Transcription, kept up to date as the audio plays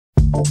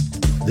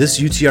This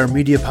UTR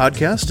Media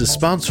podcast is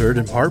sponsored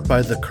in part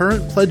by the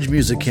current Pledge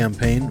Music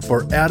campaign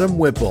for Adam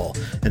Whipple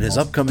and his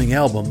upcoming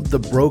album, The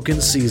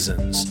Broken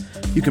Seasons.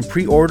 You can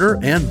pre-order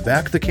and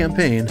back the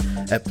campaign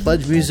at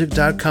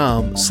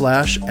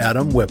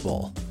pledgemusic.com/Adam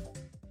Whipple.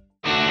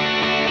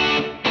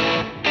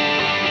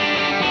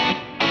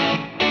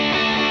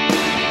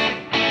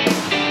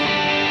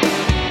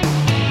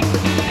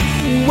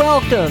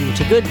 Welcome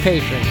to Good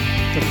Patron,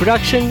 the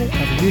production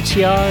of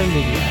UTR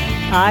Media.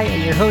 I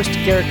am your host,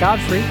 Garrett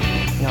Godfrey,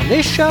 and on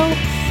this show,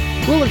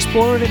 we'll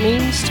explore what it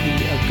means to be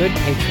a good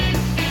patron.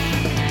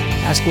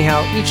 Asking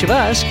how each of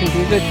us can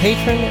be a good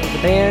patron of the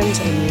bands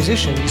and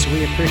musicians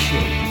we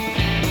appreciate.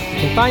 You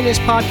can find this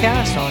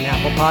podcast on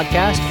Apple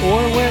Podcasts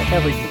or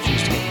wherever you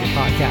choose to get your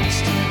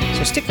podcasts.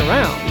 So stick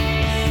around.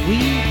 We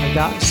have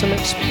got some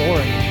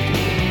exploring to do.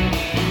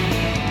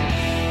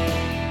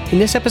 In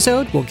this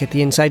episode, we'll get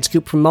the inside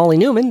scoop from Molly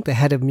Newman, the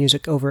head of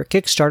music over at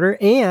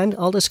Kickstarter, and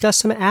I'll discuss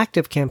some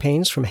active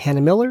campaigns from Hannah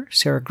Miller,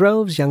 Sarah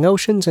Groves, Young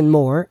Oceans, and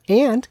more,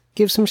 and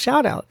give some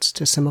shout-outs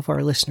to some of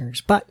our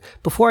listeners. But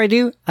before I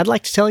do, I'd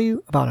like to tell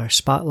you about our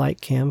Spotlight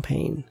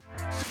campaign.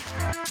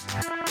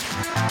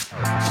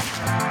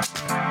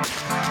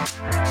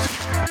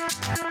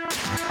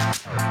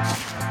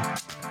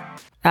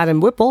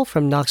 Adam Whipple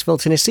from Knoxville,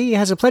 Tennessee,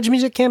 has a Pledge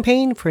Music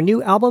campaign for a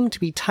new album to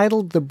be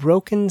titled The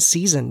Broken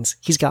Seasons.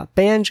 He's got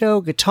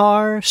banjo,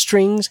 guitar,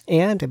 strings,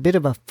 and a bit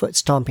of a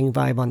foot-stomping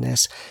vibe on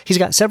this. He's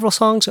got several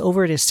songs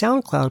over at his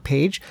SoundCloud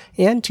page,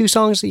 and 2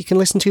 songs that you can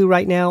listen to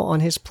right now on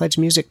his Pledge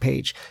Music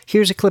page.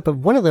 Here's a clip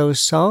of one of those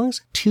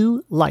songs,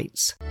 Two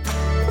Lights.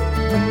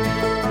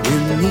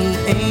 When the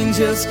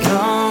angels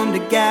come to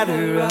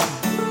gather up,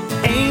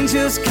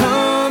 angels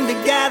come to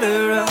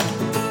gather up,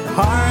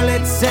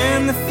 harlots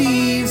and the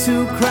thieves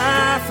who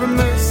cry for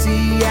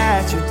mercy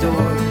at your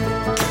door.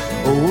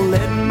 Oh,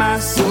 let my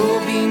soul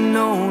be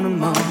known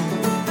among,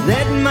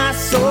 let my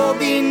soul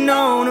be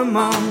known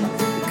among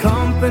the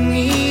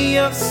company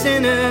of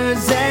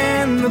sinners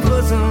and the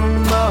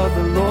bosom of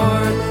the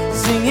Lord,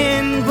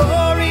 singing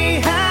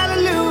glory,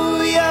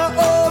 hallelujah.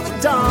 Oh, the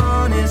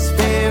dawn is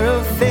fair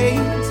of fate.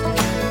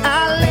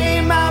 I lay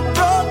my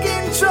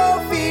broken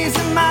trophies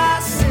and my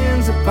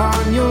sins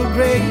upon your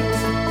grave.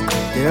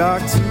 There are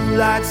 2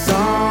 lights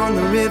on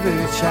the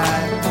river,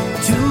 child,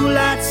 2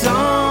 lights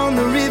on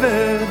the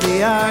river.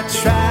 They are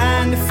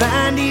trying to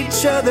find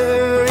each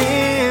other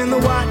in the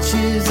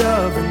watches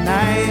of the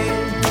night.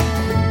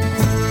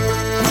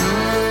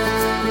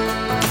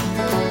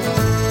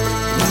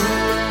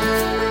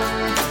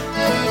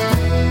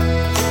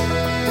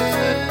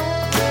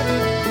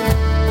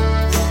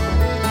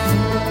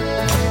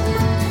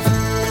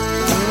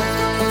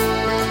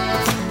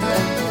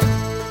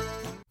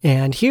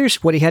 And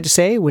here's what he had to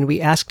say when we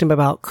asked him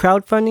about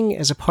crowdfunding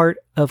as a part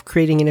of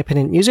creating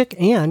independent music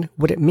and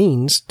what it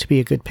means to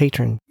be a good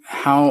patron.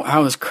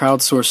 How is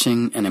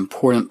crowdsourcing an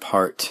important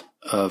part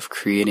of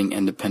creating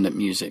independent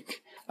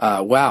music?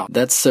 Wow,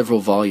 that's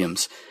several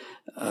volumes.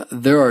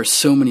 There are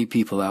so many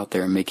people out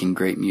there making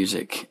great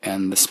music,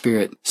 and the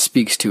Spirit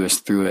speaks to us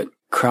through it.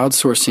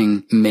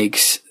 Crowdsourcing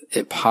makes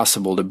it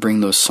possible to bring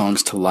those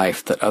songs to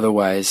life that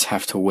otherwise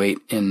have to wait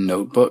in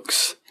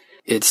notebooks.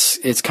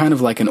 It's kind of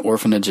like an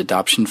orphanage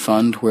adoption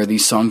fund where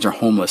these songs are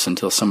homeless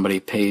until somebody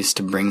pays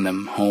to bring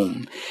them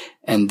home.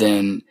 And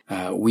then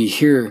we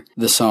hear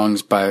the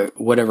songs by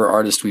whatever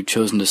artist we've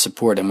chosen to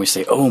support, and we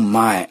say, oh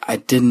my, I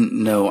didn't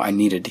know I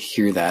needed to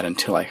hear that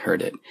until I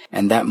heard it.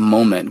 And that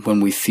moment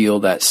when we feel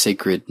that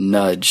sacred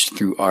nudge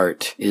through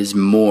art is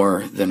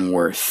more than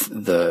worth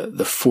the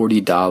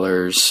 $40,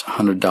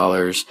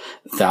 $100,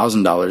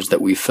 $1,000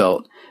 that we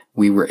felt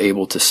we were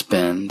able to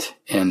spend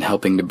in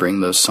helping to bring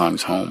those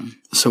songs home.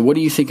 So what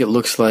do you think it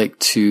looks like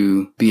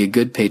to be a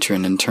good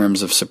patron in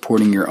terms of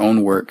supporting your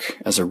own work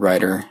as a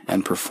writer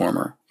and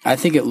performer? I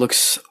think it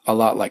looks a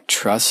lot like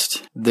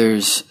trust.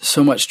 There's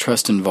so much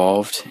trust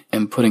involved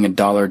in putting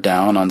 $1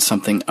 down on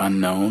something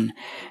unknown.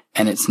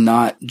 And it's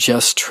not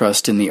just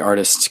trust in the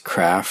artist's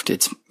craft.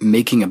 It's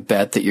making a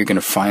bet that you're going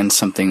to find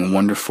something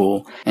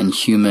wonderful and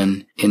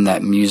human in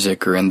that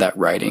music or in that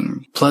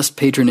writing. Plus,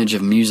 patronage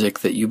of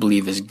music that you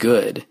believe is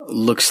good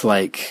looks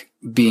like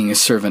being a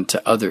servant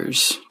to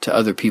others, to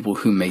other people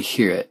who may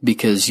hear it,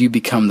 because you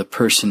become the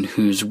person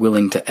who's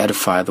willing to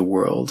edify the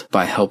world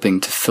by helping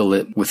to fill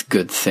it with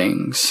good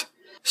things.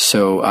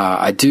 So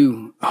I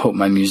do hope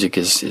my music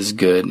is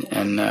good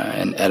and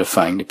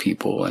edifying to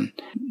people, and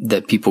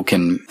that people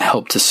can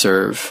help to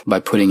serve by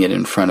putting it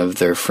in front of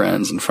their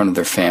friends, in front of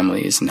their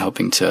families, and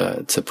helping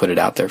to put it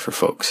out there for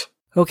folks.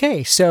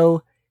 Okay,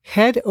 so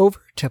head over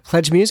to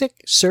Pledge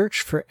Music,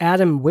 search for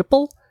Adam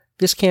Whipple.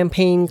 This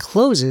campaign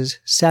closes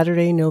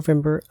Saturday,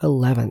 November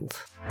 11th.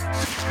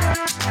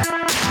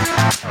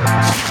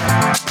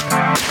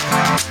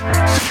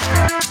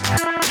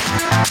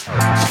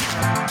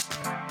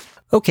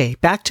 Okay,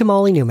 back to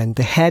Molly Newman,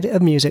 the head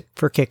of music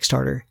for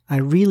Kickstarter. I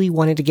really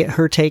wanted to get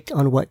her take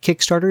on what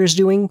Kickstarter is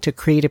doing to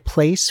create a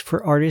place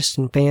for artists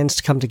and fans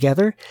to come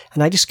together,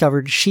 and I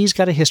discovered she's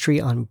got a history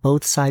on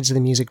both sides of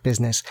the music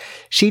business.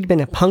 She'd been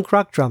a punk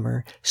rock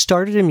drummer,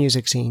 started a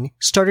music scene,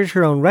 started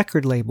her own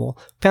record label,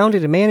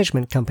 founded a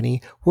management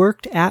company,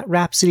 worked at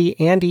Rhapsody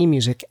and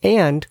eMusic,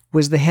 and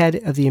was the head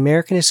of the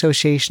American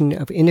Association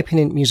of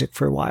Independent Music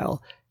for a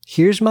while.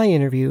 Here's my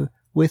interview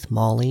with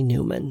Molly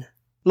Newman.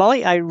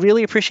 Molly, I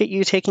really appreciate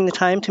you taking the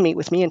time to meet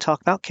with me and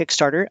talk about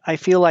Kickstarter. I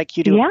feel like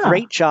you do a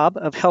great job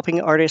of helping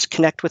artists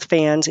connect with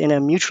fans in a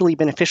mutually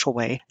beneficial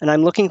way, and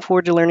I'm looking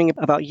forward to learning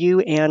about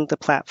you and the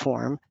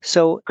platform.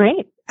 So,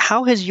 great.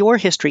 How has your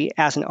history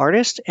as an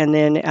artist and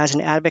then as an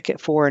advocate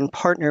for and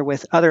partner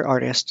with other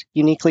artists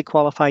uniquely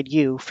qualified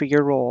you for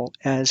your role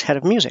as head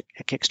of music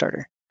at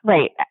Kickstarter?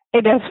 Right.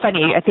 It is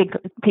funny. I think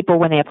people,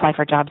 when they apply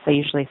for jobs, they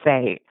usually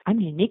say, I'm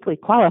uniquely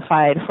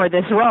qualified for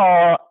this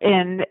role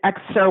in X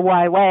or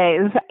Y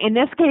ways. In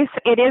this case,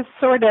 it is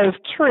sort of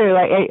true.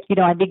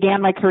 I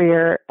began my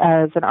career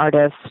as an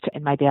artist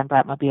in my band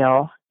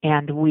Bratmobile,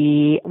 and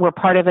we were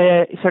part of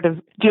a sort of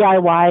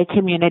DIY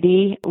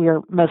community. We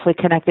were mostly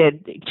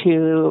connected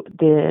to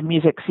the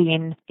music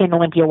scene in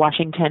Olympia,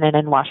 Washington, and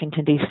in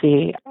Washington,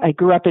 D.C. I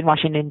grew up in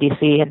Washington,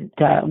 D.C.,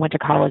 and went to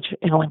college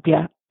in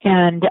Olympia.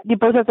 And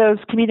both of those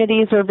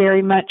communities are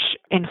very much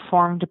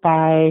informed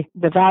by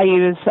the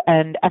values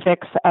and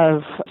ethics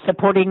of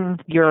supporting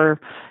your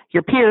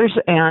peers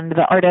and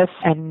the artists,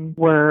 and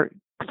we're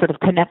sort of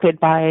connected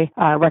by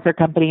record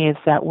companies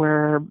that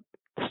were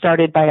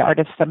started by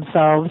artists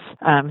themselves,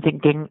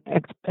 thinking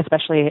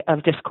especially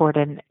of Dischord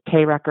and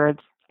K Records.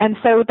 And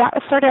so that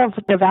was sort of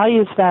the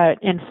values that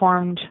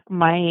informed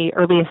my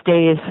earliest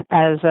days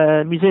as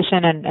a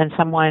musician and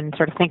someone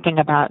sort of thinking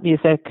about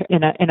music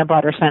in a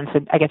broader sense,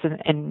 and I guess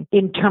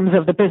in terms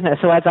of the business.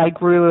 So as I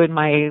grew in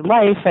my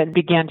life and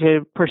began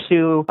to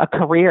pursue a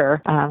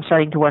career,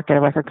 starting to work at a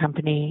record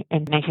company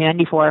in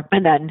 1994,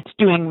 and then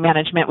doing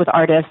management with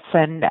artists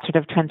and sort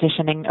of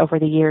transitioning over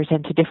the years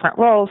into different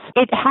roles,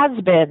 it has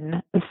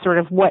been sort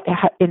of what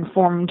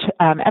informed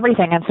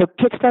everything. And so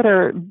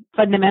Kickstarter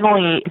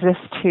fundamentally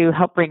exists to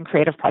help bring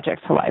creative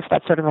projects to life.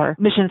 That's sort of our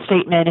mission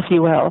statement, if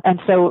you will. And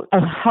so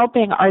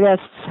helping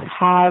artists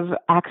have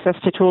access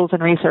to tools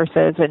and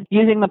resources and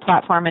using the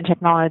platform and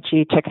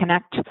technology to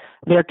connect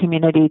their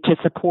community to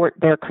support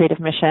their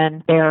creative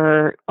mission,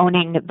 they're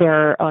owning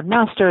their own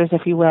masters,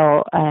 if you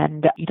will,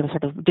 and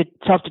sort of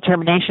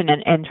self-determination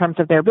in terms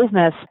of their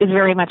business is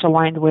very much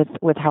aligned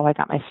with how I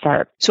got my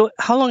start. So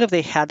how long have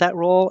they had that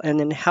role, and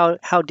then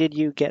how did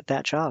you get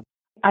that job?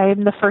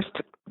 I'm the first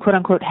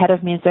quote-unquote head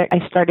of music.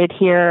 I started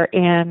here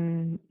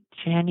in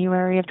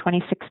January of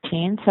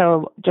 2016,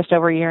 so just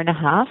over a year and a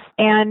half.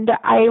 And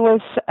I was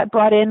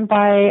brought in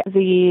by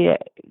the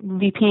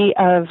VP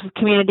of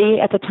Community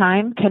at the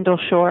time, Kendall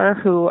Shore,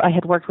 who I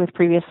had worked with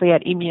previously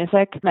at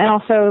eMusic, and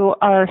also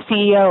our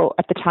CEO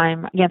at the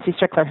time, Yancey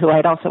Strickler, who I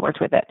had also worked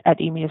with at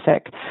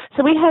eMusic.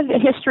 So we had a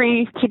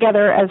history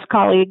together as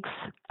colleagues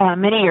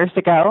many years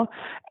ago,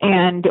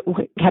 and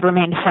had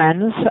remained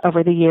friends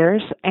over the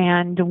years.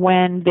 And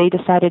when they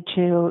decided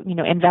to,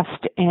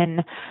 invest in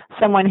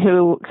someone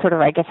who sort of,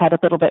 I guess, had a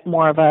little bit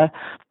more of a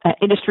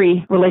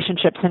industry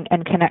relationships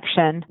and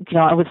connection,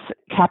 I was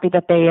happy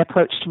that they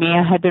approached me.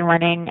 I had been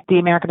running the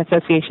American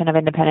Association of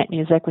Independent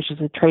Music, which is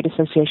a trade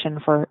association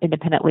for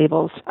independent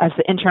labels, as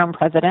the interim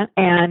president.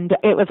 And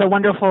it was a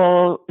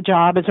wonderful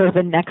job as sort of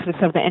the nexus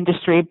of the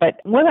industry,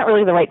 but wasn't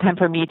really the right time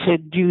for me to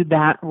do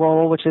that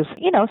role, which is,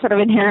 sort of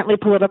inherently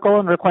political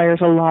and requires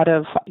a lot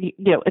of,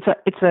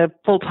 it's a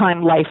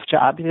full-time life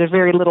job. There's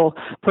very little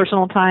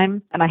personal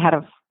time. And I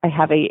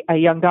have a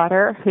young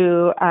daughter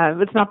who,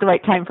 it's not the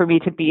right time for me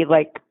to be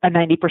like a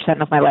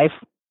 90% of my life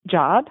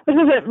job. This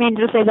doesn't mean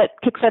to say that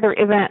Kickstarter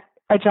isn't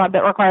a job that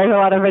requires a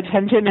lot of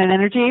attention and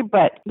energy,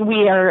 but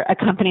we are a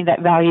company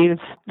that values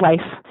life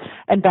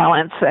and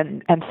balance.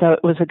 And so it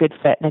was a good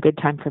fit and a good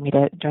time for me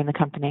to join the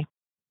company.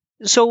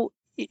 So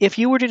if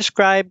you were to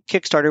describe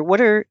Kickstarter,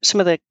 what are some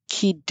of the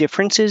key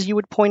differences you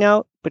would point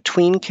out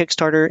between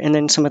Kickstarter and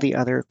then some of the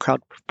other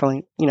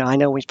crowdfunding? I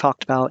know we've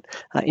talked about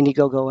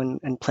Indiegogo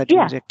and Pledge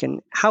Music,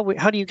 and how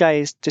do you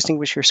guys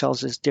distinguish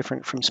yourselves as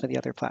different from some of the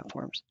other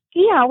platforms?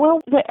 Yeah,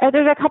 well,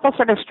 there's a couple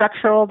sort of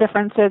structural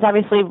differences.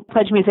 Obviously,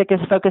 Pledge Music is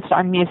focused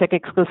on music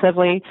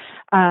exclusively.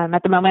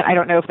 At the moment, I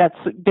don't know if that's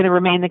going to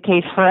remain the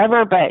case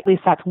forever, but at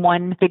least that's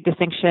one big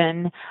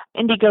distinction.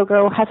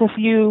 Indiegogo has a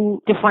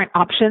few different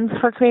options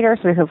for creators.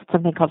 They have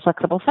something called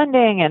flexible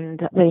funding,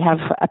 and they have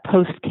a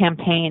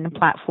post-campaign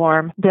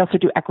platform. They also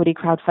do equity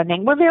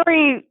crowdfunding. We're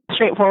very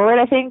straightforward,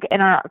 I think, in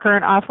our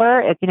current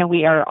offer.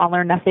 We are all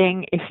or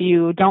nothing. If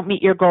you don't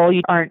meet your goal,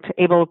 you aren't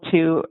able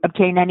to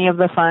obtain any of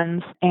the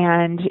funds.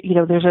 And,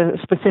 there's a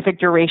specific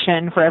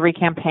duration for every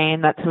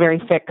campaign that's very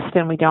fixed,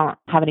 and we don't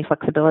have any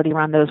flexibility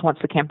around those once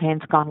the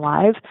campaign's gone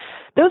live.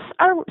 Those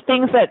are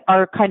things that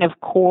are kind of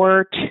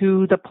core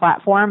to the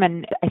platform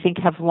and I think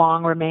have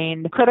long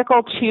remained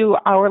critical to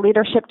our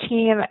leadership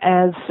team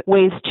as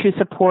ways to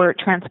support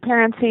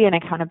transparency and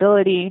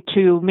accountability,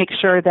 to make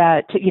sure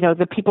that,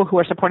 the people who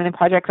are supporting the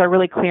projects are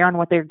really clear on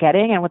what they're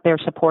getting and what they're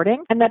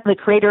supporting, and that the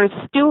creators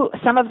do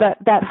some of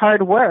that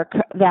hard work.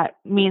 That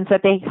means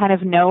that they kind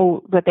of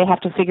know that they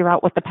have to figure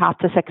out what the path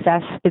to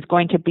success is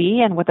going to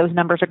be and what those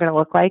numbers are going to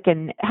look like,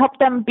 and help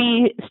them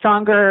be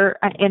stronger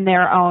in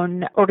their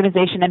own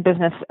organization and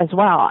business as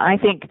well. And I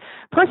think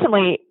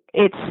personally,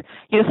 it's,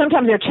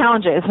 sometimes there are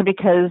challenges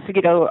because,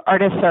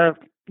 artists are,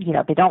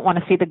 they don't want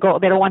to see the goal.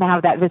 They don't want to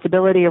have that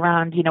visibility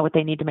around, what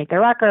they need to make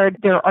their record.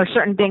 There are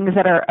certain things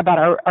that are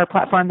about our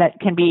platform that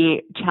can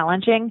be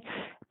challenging.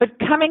 But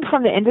coming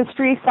from the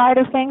industry side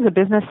of things, the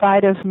business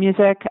side of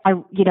music,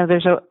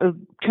 there's a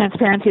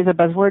transparency is a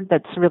buzzword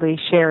that's really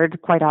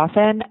shared quite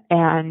often.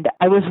 And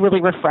I was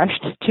really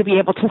refreshed to be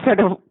able to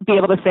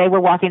say we're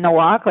walking the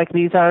walk. Like,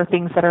 these are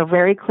things that are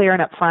very clear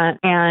and upfront.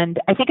 And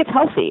I think it's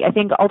healthy. I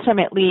think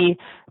ultimately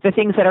the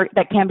things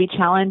that can be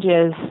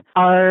challenges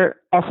are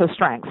also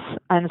strengths.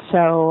 And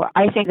so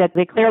I think that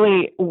they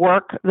clearly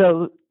work,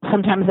 though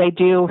sometimes they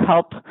do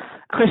help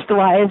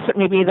crystallize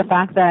maybe the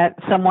fact that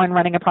someone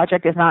running a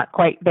project is not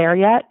quite there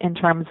yet in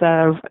terms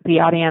of the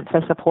audience,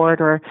 the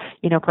support, or,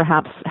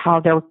 perhaps how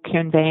they're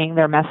conveying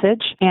their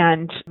message.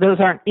 And those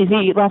aren't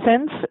easy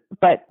lessons,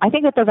 but I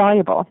think that they're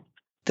valuable.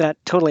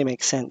 That totally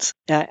makes sense.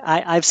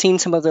 I've seen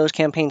some of those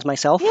campaigns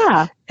myself.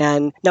 Yeah.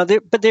 And now,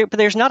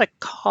 there's not a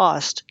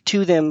cost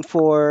to them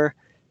for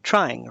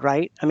trying,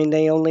 right? I mean,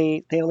 they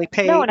only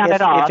pay no, not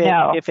at all.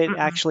 If it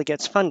actually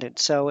gets funded.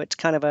 So it's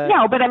kind of a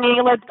but I mean,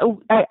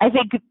 I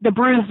think the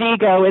bruised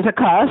ego is a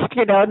cost,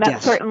 and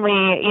that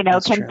certainly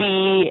That's can true.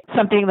 be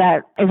something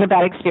that is a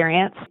bad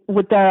experience.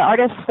 With the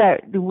artists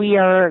that we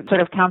are sort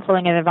of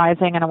counseling and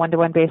advising on a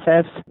one-to-one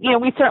basis,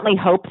 we certainly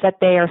hope that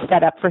they are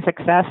set up for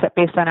success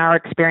based on our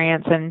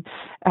experience and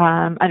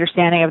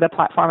understanding of the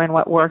platform and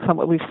what works and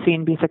what we've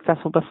seen be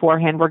successful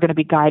beforehand. We're going to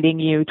be guiding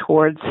you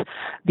towards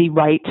the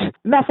right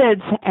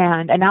methods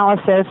and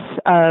analysis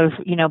of,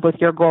 both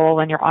your goal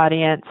and your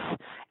audience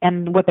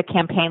and what the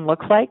campaign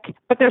looks like.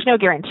 But there's no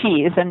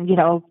guarantees. And,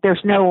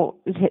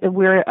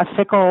 we're a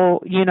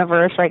fickle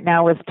universe right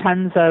now with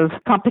tons of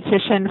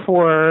competition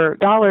for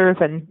dollars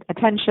and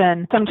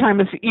attention.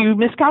 Sometimes you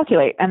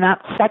miscalculate, and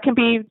that can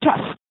be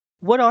tough.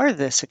 What are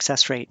the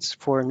success rates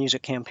for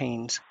music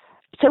campaigns?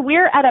 So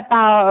we're at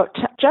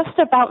just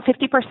about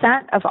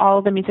 50% of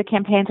all the music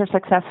campaigns are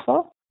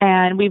successful.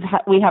 And we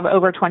have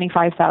over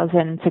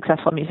 25,000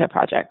 successful music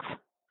projects.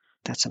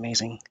 That's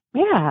amazing.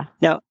 Yeah.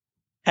 Now,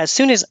 as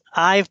soon as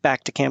I've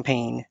backed a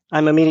campaign,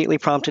 I'm immediately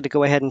prompted to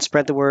go ahead and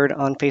spread the word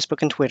on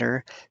Facebook and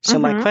Twitter. So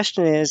my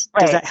question is,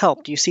 does that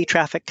help? Do you see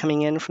traffic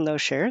coming in from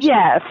those shares?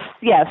 Yes,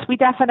 we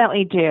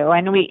definitely do.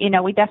 And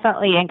we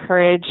definitely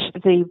encourage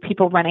the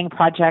people running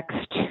projects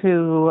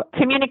to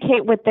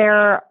communicate with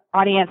their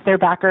audience, their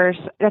backers.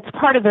 That's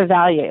part of the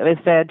value, is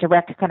the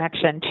direct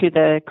connection to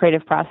the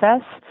creative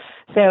process.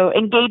 So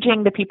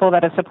engaging the people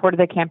that have supported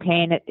the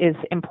campaign is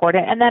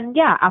important. And then,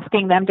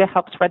 asking them to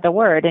help spread the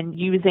word and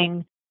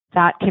using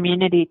that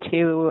community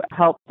to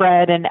help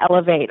spread and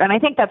elevate. And I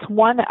think that's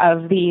one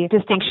of the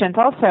distinctions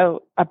also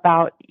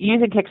about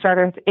using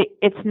Kickstarter.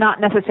 It's not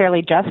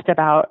necessarily just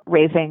about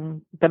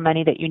raising the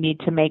money that you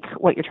need to make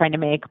what you're trying to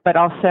make, but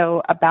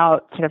also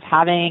about sort of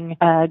having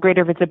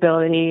greater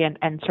visibility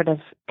and sort of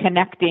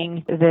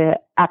connecting the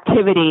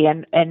activity.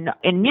 And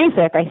in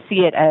music, I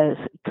see it as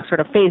sort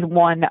of phase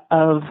one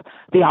of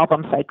the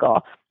album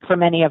cycle for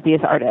many of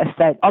these artists,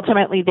 that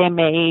ultimately they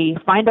may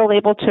find a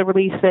label to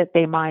release it.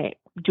 They might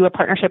do a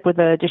partnership with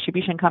a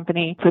distribution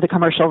company for the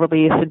commercial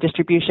release and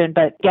distribution,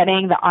 but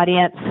getting the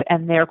audience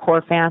and their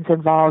core fans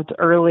involved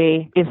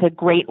early is a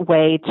great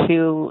way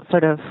to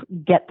sort of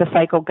get the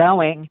cycle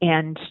going.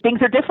 And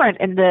things are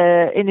different in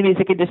the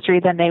music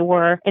industry than they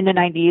were in the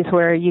 90s,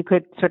 where you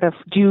could sort of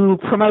do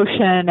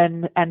promotion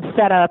and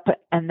set up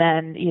and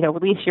then,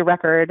 release your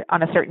record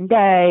on a certain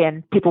day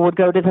and people would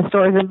go to the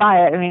stores and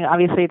buy it. I mean,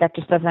 obviously that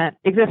just doesn't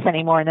exist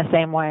anymore in the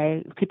same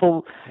way.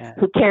 People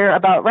who care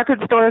about record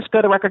stores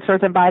go to record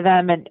stores and buy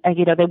them. And,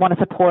 they want to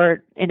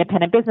support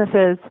independent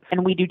businesses.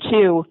 And we do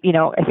too.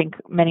 I think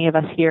many of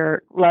us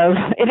here love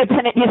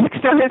independent music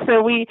stores.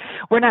 So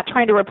we're not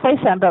trying to replace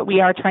them, but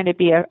we are trying to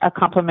be a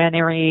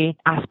complementary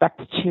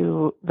aspect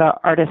to the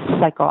artist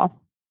cycle.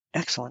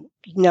 Excellent.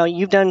 Now,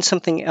 you've done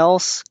something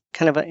else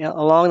kind of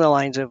along the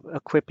lines of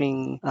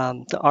equipping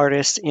the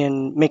artists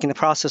in making the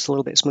process a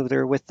little bit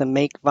smoother with the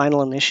Make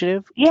Vinyl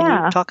initiative. Yeah.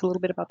 Can you talk a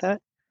little bit about that?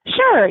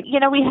 Sure.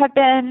 We have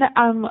been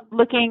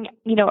looking,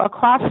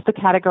 across the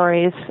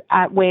categories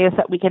at ways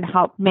that we can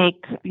help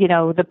make,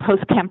 the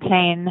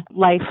post-campaign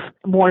life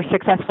more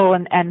successful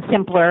and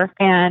simpler,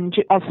 and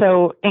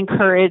also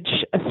encourage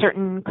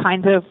certain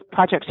kinds of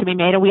projects to be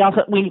made. And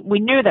we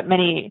knew that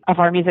many of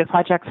our music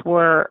projects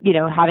were,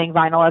 having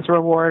vinyl as a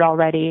reward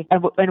already.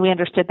 And we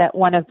understood that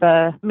one of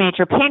the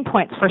major pain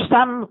points for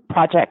some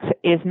projects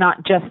is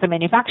not just the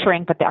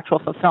manufacturing, but the actual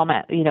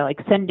fulfillment, like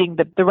sending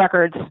the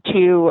records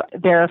to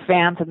their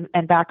fans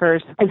and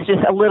backers is just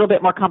a little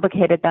bit more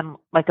complicated than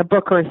like a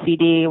book or a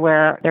CD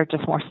where they're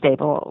just more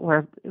stable,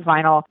 where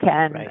vinyl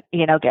can,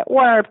 get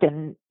warped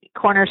and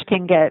corners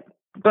can get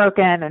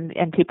broken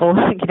and people,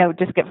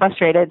 just get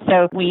frustrated.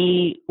 So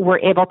we were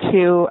able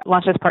to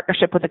launch this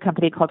partnership with a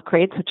company called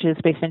Crates, which is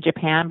based in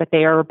Japan, but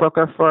they are a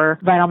broker for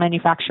vinyl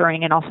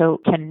manufacturing and also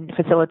can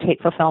facilitate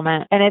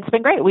fulfillment. And it's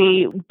been great.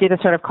 We did a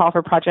sort of call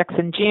for projects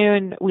in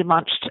June. We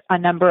launched a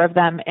number of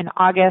them in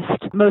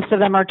August. Most of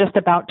them are just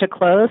about to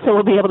close. So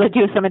we'll be able to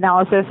do some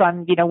analysis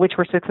on, which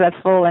were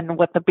successful and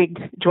what the big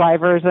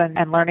drivers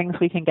and learnings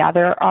we can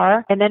gather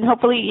are. And then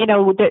hopefully,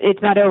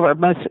 it's not over.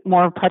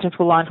 More projects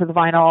will launch with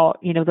vinyl.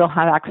 They'll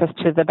have access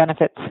to the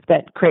benefits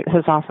that Crate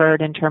has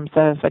offered in terms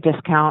of a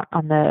discount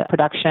on the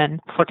production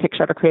for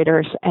Kickstarter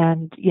creators.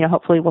 And,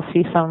 hopefully we'll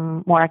see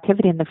some more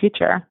activity in the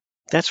future.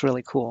 That's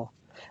really cool.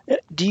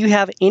 Do you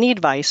have any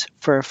advice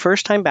for a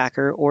first-time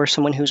backer or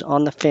someone who's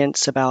on the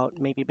fence about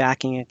maybe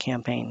backing a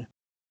campaign?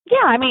 Yeah,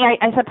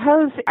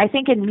 I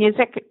think in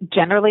music,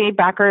 generally,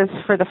 backers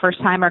for the first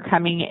time are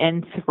coming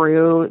in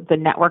through the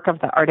network of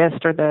the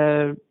artist or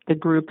the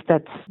group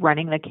that's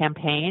running the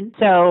campaign.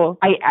 So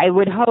I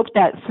would hope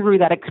that through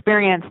that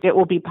experience, it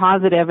will be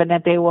positive and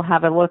that they will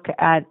have a look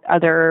at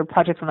other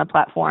projects on the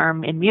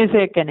platform in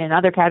music and in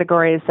other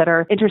categories that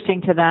are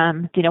interesting to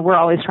them. We're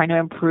always trying to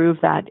improve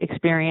that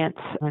experience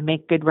and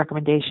make good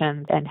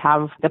recommendations and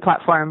have the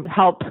platform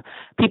help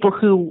people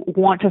who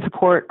want to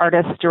support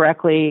artists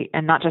directly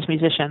and not just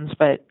musicians,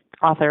 but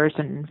authors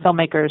and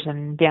filmmakers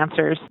and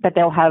dancers, that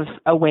they'll have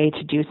a way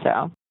to do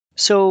so.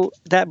 So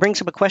that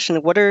brings up a question.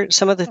 What are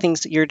some of the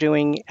things that you're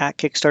doing at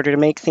Kickstarter to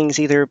make things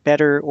either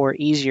better or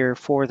easier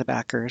for the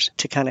backers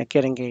to kind of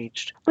get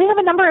engaged? We have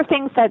a number of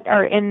things that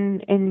are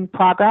in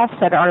progress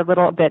that are a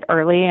little bit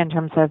early in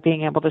terms of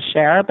being able to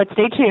share, but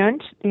stay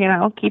tuned.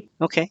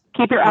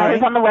 Keep your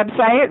eyes on the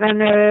website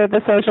and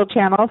the social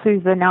channels.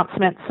 These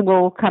announcements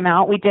will come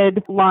out. We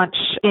did launch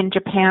in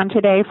Japan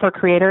today for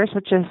creators,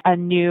 which is a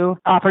new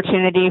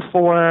opportunity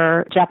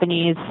for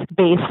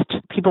Japanese-based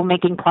people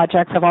making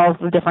projects of all of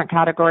the different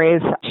categories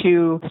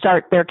to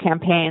start their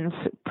campaigns.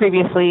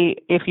 Previously,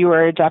 if you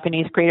were a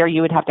Japanese creator,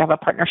 you would have to have a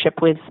partnership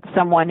with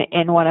someone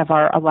in one of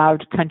our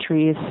allowed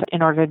countries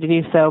in order to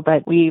do so.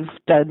 But we've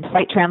done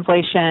site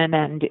translation,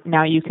 and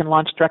now you can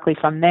launch directly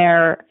from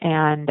there.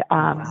 And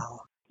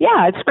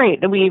yeah, it's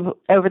great.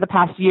 Over the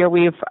past year,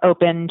 we've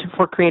opened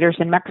for creators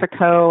in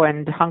Mexico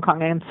and Hong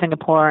Kong and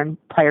Singapore, and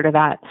prior to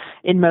that,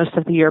 in most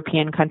of the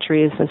European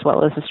countries, as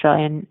well as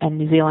Australia and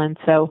New Zealand.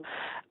 So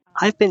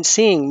I've been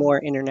seeing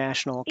more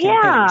international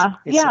campaigns.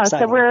 Yeah.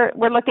 So we're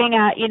looking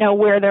at,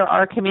 where there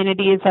are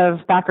communities of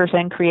backers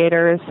and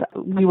creators.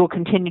 We will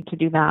continue to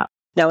do that.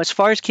 Now, as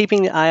far as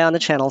keeping the eye on the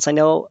channels, I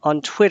know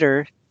on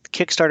Twitter,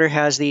 Kickstarter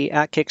has the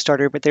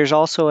 @Kickstarter, but there's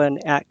also an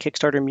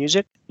 @Kickstarter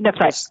Music. That's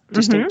right.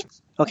 Distinct.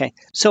 Mm-hmm. Okay.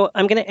 So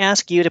I'm going to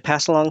ask you to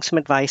pass along some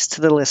advice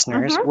to the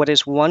listeners. Mm-hmm. What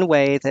is one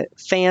way that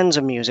fans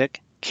of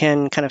music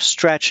can kind of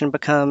stretch and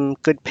become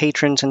good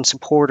patrons and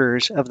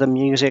supporters of the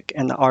music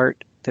and the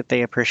art that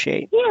they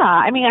appreciate? Yeah,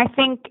 I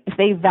think if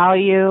they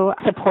value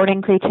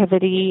supporting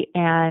creativity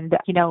and,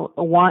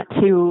 want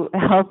to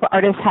help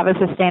artists have a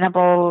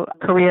sustainable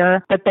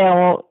career, that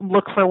they'll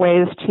look for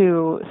ways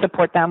to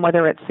support them,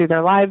 whether it's through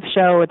their live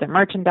show or their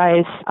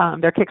merchandise,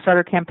 their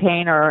Kickstarter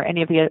campaign, or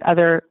any of the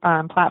other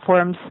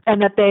platforms,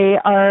 and that they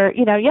are,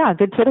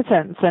 good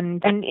citizens.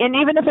 And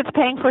even if it's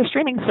paying for a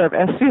streaming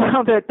service,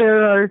 that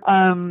there are,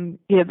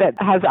 that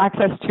has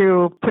access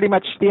to pretty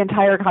much the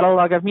entire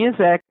catalog of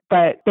music,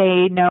 but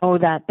they know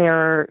that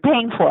they're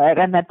paying for it,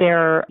 and that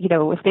they're,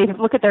 if they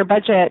look at their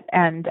budget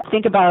and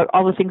think about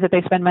all the things that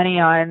they spend money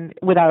on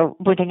without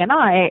blinking an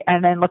eye,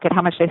 and then look at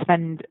how much they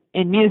spend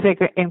in music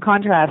in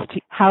contrast,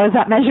 how is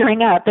that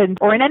measuring up?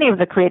 Or in any of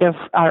the creative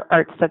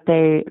arts that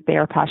they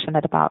are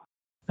passionate about.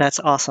 That's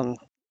awesome.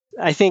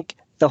 I think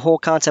the whole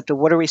concept of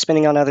what are we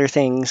spending on other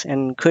things,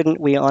 and couldn't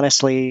we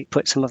honestly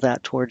put some of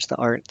that towards the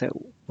art that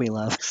we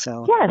love?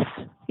 So yes.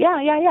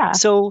 Yeah.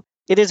 So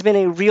it has been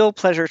a real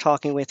pleasure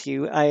talking with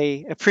you.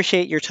 I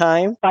appreciate your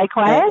time.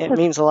 Likewise. It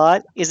means a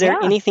lot. Is there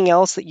anything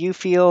else that you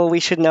feel we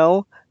should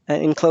know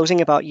in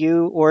closing about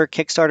you or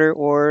Kickstarter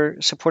or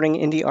supporting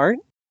indie art?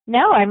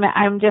 No,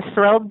 I'm just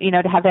thrilled,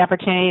 to have the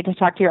opportunity to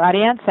talk to your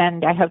audience,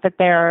 and I hope that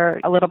they're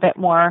a little bit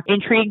more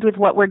intrigued with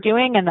what we're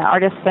doing and the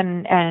artists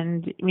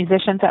and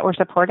musicians that we're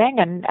supporting,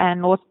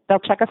 and they'll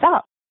check us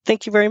out.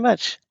 Thank you very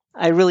much.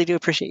 I really do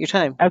appreciate your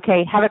time.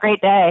 Okay, have a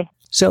great day.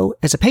 So,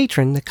 as a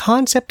patron, the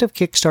concept of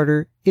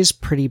Kickstarter is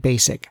pretty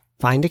basic.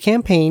 Find a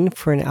campaign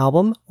for an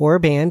album or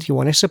a band you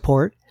want to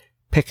support,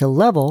 Pick a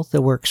level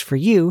that works for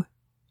you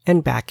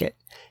and back it.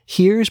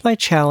 Here's my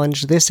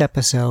challenge this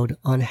episode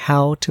on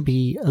how to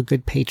be a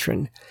good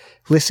patron.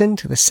 Listen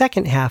to the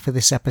second half of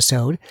this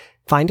episode,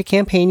 find a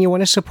campaign you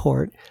want to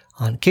support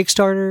on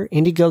Kickstarter,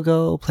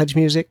 Indiegogo, Pledge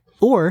Music,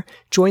 or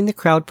join the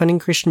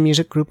Crowdfunding Christian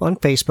Music group on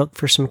Facebook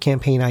for some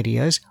campaign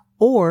ideas,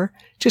 or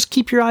just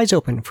keep your eyes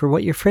open for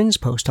what your friends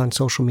post on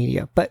social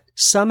media, but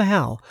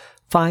somehow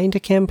find a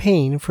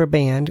campaign for a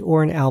band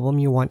or an album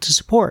you want to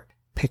support.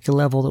 Pick a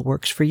level that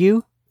works for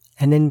you,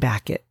 and then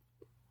back it.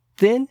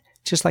 Then,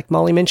 just like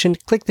Molly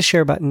mentioned, click the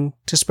share button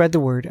to spread the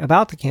word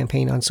about the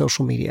campaign on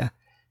social media.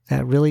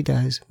 That really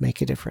does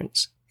make a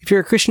difference. If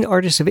you're a Christian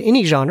artist of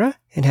any genre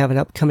and have an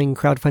upcoming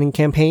crowdfunding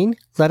campaign,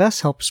 let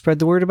us help spread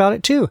the word about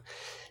it too.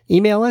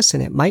 Email us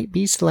and it might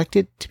be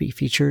selected to be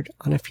featured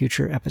on a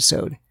future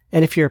episode.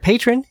 And if you're a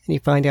patron and you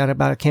find out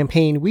about a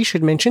campaign we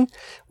should mention,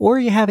 or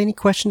you have any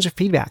questions or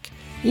feedback,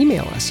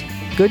 email us,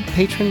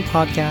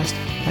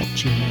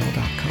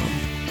 goodpatronpodcast@gmail.com.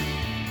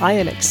 I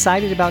am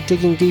excited about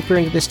digging deeper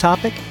into this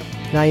topic,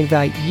 and I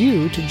invite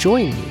you to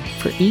join me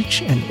for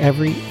each and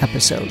every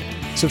episode.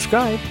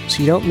 Subscribe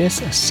so you don't miss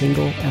a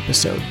single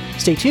episode.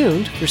 Stay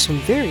tuned for some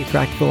very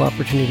practical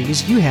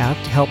opportunities you have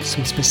to help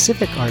some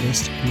specific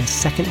artists in the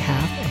second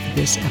half of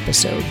this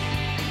episode.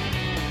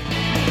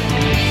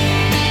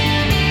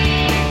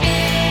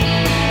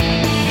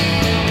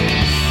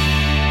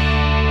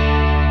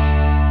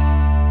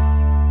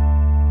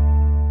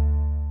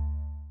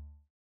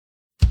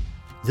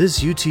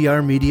 This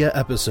UTR Media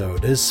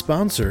episode is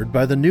sponsored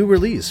by the new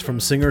release from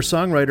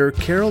singer-songwriter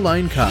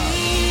Caroline Cobb.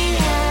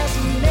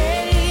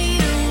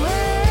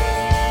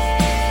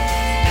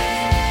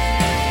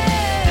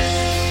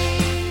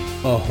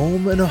 A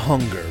Home and a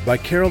Hunger by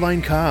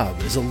Caroline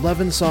Cobb is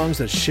 11 songs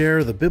that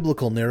share the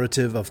biblical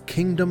narrative of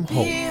kingdom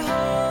hope.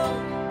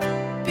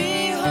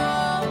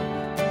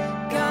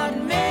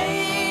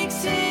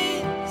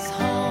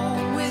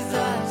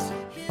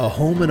 A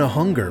Home and a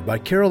Hunger by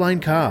Caroline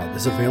Cobb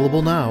is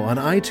available now on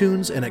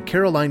iTunes and at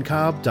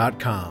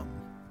carolinecobb.com.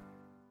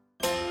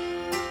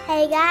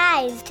 Hey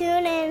guys,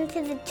 tune in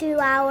to the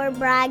 2-hour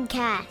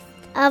broadcast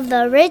of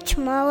the Rich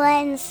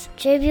Mullins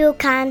Tribute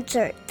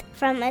Concert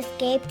from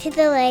Escape to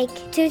the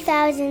Lake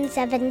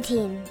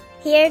 2017.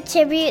 Hear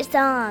tribute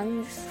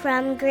songs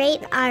from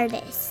great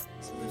artists.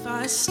 So if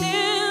I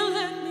stand,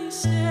 let me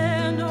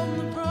stand on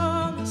the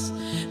promise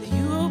that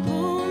you will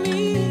pull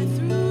me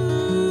through.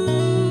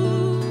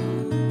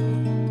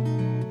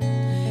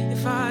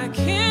 If I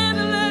can't,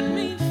 let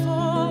me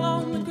fall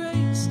on the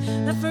grace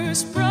that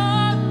first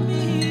brought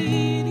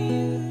me to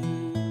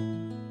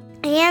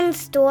you. And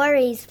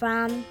stories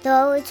from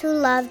those who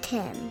loved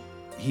him.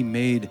 He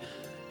made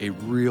a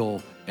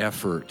real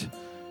effort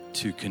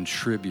to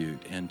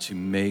contribute and to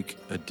make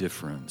a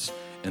difference.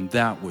 And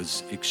that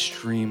was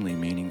extremely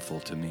meaningful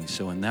to me.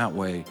 So in that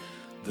way,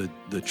 the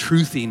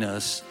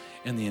truthiness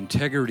and the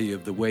integrity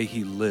of the way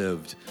he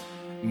lived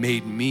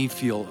made me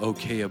feel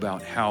okay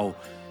about how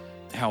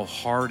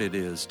hard it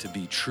is to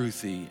be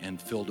truthy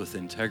and filled with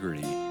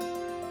integrity.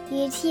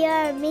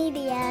 UTR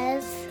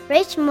Media's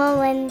Rich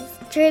Mullins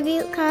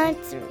Tribute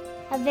Concert.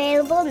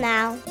 Available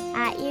now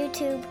at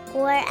YouTube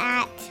or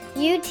at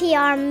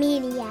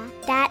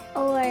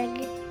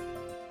utrmedia.org.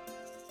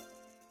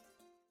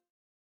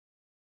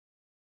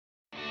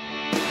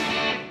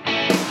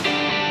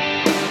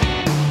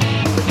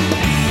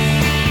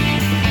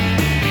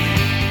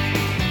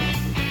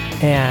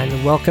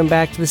 And welcome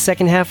back to the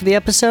second half of the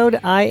episode.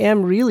 I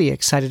am really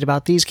excited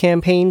about these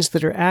campaigns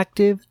that are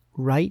active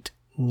right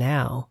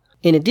now.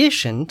 In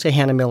addition to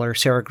Hannah Miller,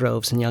 Sarah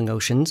Groves, and Young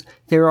Oceans,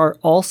 there are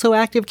also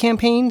active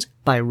campaigns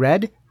by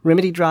Red,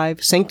 Remedy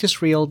Drive,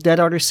 Sanctus Real,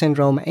 Dead Artist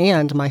Syndrome,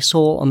 and My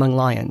Soul Among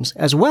Lions,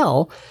 as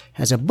well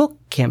as a book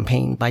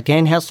campaign by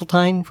Dan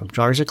Hasseltine from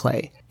Jars of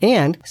Clay.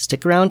 And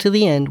stick around to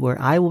the end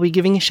where I will be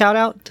giving a shout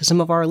out to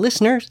some of our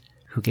listeners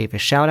who gave a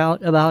shout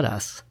out about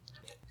us.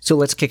 So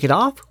let's kick it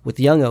off with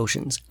Young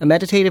Oceans, a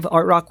meditative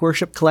art rock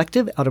worship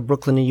collective out of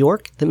Brooklyn, New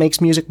York that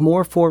makes music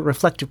more for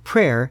reflective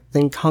prayer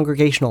than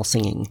congregational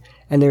singing.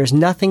 And there is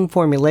nothing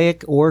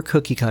formulaic or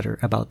cookie cutter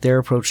about their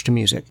approach to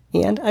music.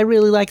 And I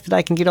really like that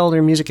I can get all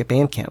their music at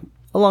Bandcamp,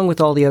 along with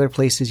all the other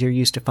places you're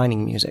used to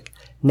finding music.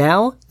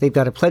 Now, they've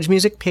got a Pledge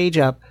Music page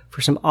up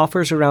for some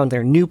offers around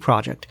their new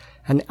project,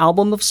 an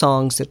album of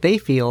songs that they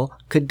feel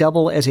could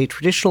double as a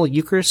traditional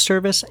Eucharist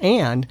service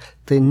and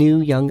the new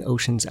Young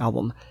Oceans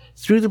album.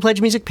 Through the Pledge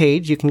Music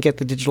page, you can get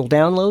the digital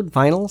download,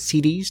 vinyl,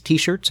 CDs,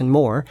 t-shirts, and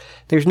more.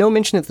 There's no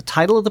mention of the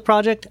title of the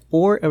project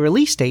or a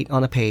release date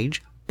on the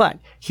page, but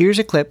here's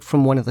a clip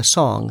from one of the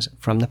songs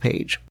from the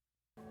page.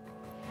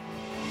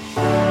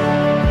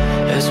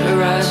 As we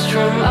rise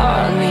from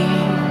our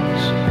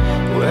knees,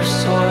 where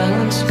soil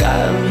and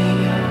sky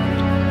meet,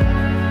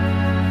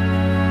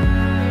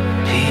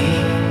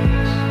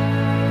 peace.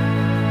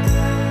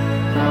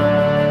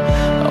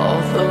 All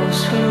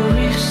those who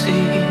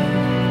receive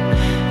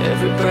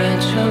every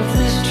branch of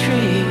this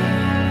tree,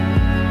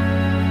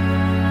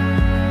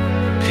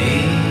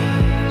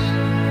 peace.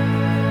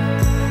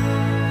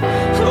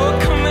 Oh,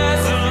 come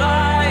as a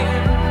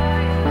lion,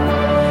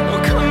 oh,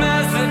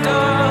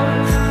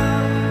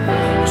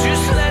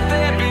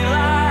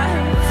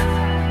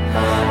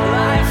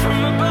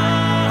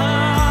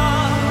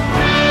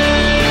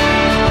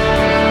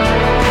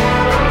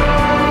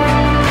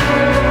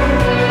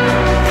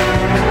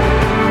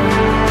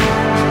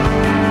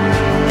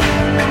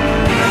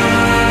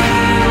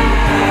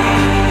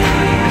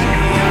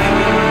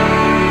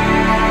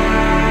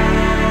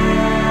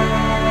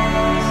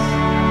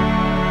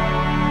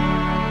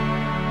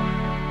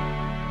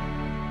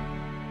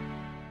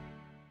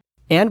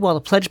 And while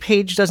the pledge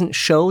page doesn't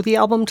show the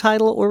album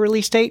title or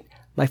release date,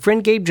 my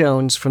friend Gabe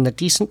Jones from the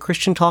Decent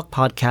Christian Talk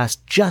podcast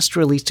just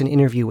released an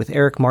interview with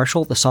Eric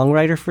Marshall, the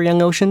songwriter for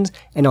Young Oceans,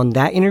 and on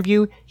that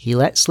interview, he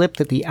let slip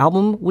that the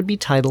album would be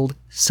titled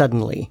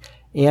Suddenly.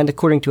 And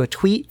according to a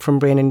tweet from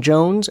Brandon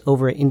Jones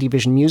over at Indie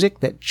Vision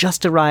Music that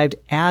just arrived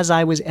as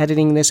I was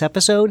editing this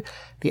episode,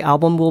 the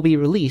album will be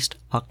released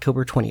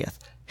October 20th.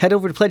 Head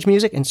over to Pledge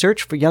Music and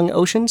search for Young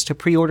Oceans to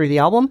pre-order the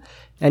album,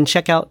 and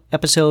check out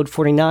episode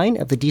 49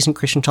 of the Decent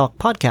Christian Talk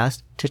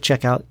podcast to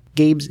check out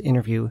Gabe's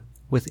interview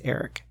with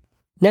Eric.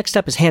 Next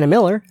up is Hannah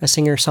Miller, a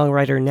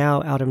singer-songwriter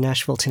now out of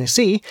Nashville,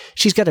 Tennessee.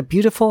 She's got a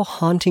beautiful,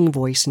 haunting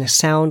voice and a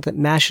sound that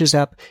mashes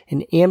up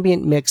an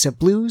ambient mix of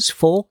blues,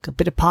 folk, a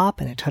bit of pop,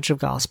 and a touch of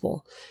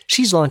gospel.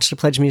 She's launched a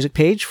Pledge Music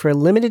page for a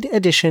limited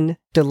edition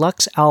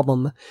deluxe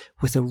album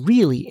with a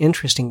really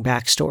interesting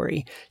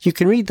backstory. You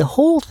can read the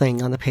whole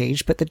thing on the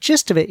page, but the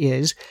gist of it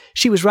is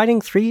she was writing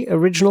 3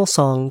 original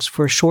songs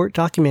for a short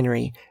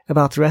documentary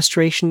about the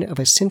restoration of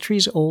a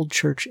centuries-old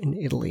church in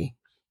Italy.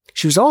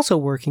 She was also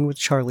working with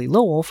Charlie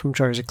Lowell from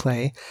Jars of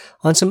Clay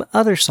on some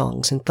other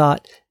songs and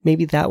thought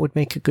maybe that would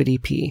make a good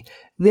EP.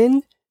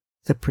 Then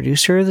the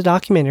producer of the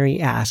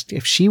documentary asked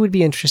if she would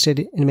be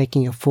interested in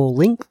making a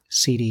full-length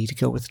CD to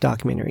go with the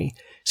documentary.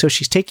 So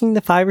she's taking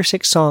the 5 or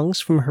 6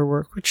 songs from her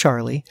work with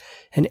Charlie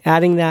and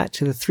adding that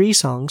to the 3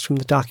 songs from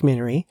the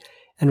documentary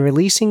and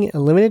releasing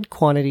a limited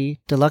quantity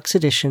deluxe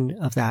edition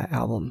of that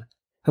album.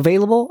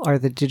 Available are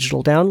the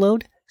digital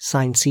download,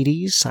 signed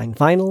CDs, signed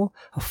vinyl,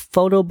 a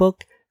photo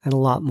book, and a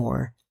lot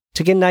more.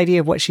 To get an idea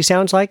of what she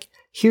sounds like,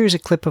 here's a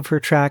clip of her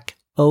track,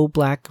 Oh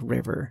Black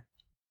River.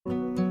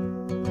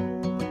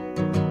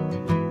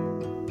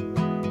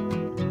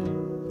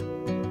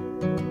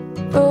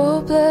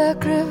 Oh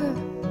Black River,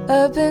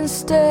 I've been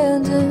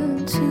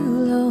standing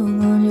too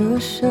long on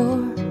your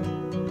shore.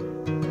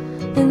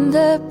 In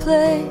that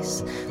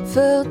place,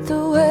 felt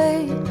the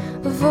weight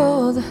of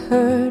all the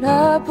hurt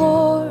I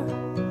bore.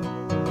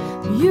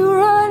 You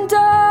run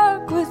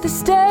dark with the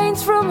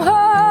stains from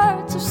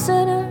hearts of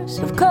sinners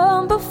who've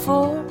come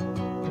before.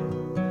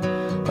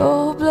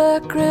 Oh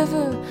Black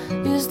River,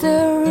 is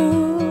there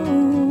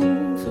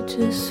room for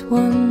just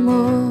one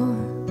more?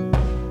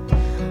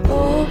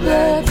 Oh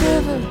Black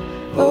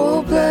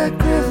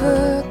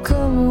River,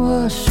 come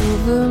wash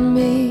over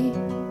me.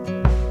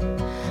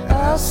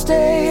 I'll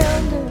stay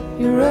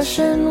under your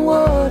rushing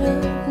water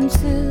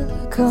until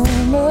I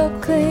come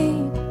up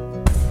clean.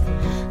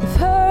 I've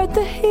heard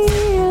the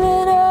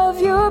healing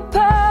of your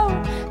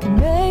power can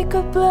make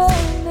a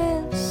blind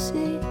man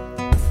see.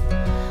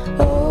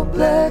 Oh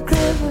Black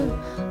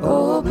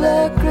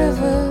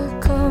River,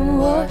 come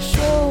wash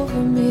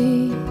over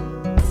me.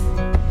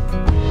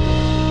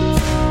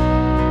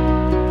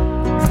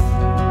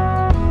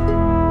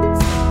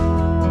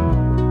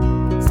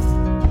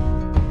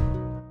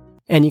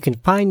 And you can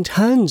find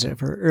tons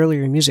of her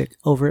earlier music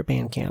over at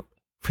Bandcamp.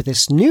 For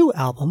this new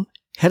album,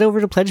 head over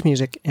to Pledge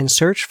Music and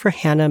search for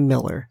Hannah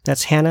Miller.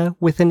 That's Hannah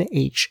with an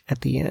H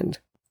at the end.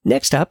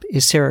 Next up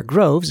is Sarah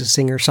Groves, a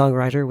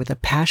singer-songwriter with a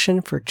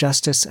passion for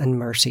justice and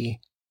mercy.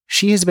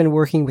 She has been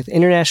working with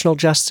International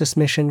Justice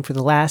Mission for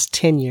the last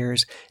 10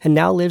 years and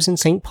now lives in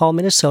St. Paul,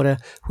 Minnesota,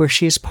 where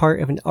she is part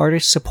of an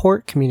artist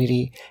support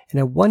community in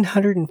a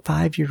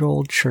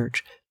 105-year-old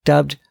church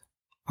dubbed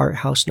Art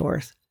House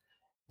North.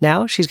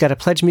 Now she's got a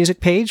Pledge Music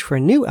page for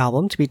a new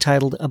album to be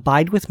titled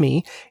Abide With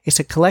Me. It's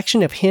a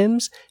collection of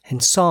hymns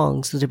and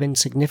songs that have been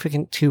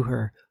significant to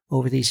her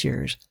over these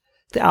years.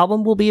 The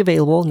album will be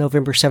available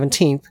November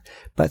 17th,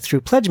 but through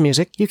Pledge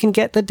Music, you can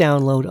get the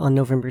download on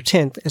November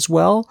 10th, as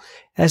well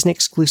as an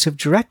exclusive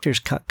Director's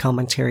Cut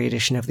commentary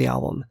edition of the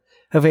album.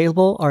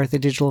 Available are the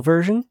digital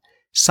version,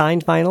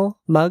 signed vinyl,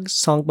 mugs,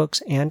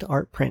 songbooks, and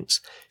art prints.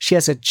 She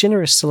has a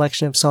generous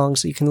selection of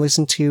songs that you can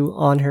listen to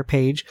on her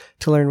page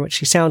to learn what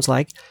she sounds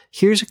like.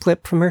 Here's a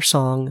clip from her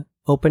song,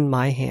 Open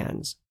My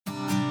Hands.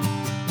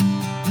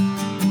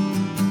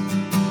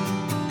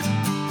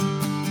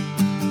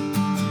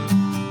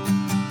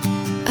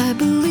 I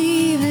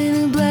believe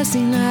in a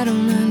blessing I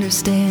don't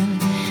understand.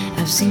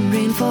 I've seen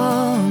rain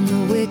fall on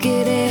the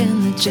wicked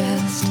and the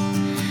just.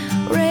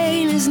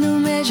 Rain is no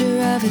measure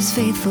of his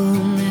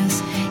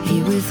faithfulness.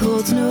 He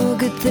withholds no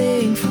good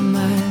thing from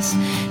us.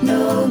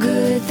 No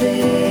good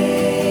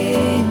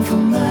thing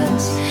from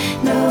us.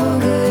 No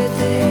good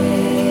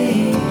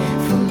thing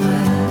from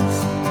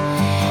us.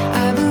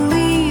 I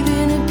believe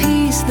in a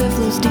peace that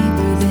flows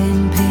deeper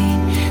than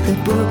pain. The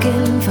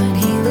broken find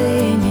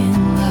healing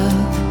in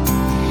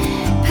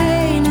love.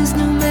 Pain is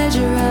no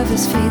measure of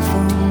his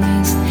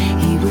faithfulness.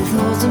 He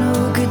withholds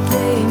no good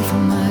thing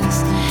from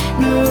us.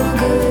 No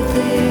good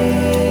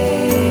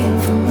thing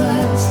from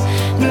us.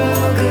 No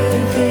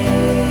good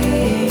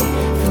thing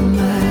from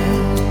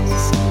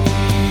us.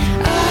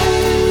 I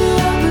will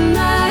open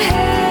my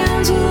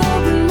hands, will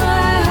open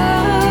my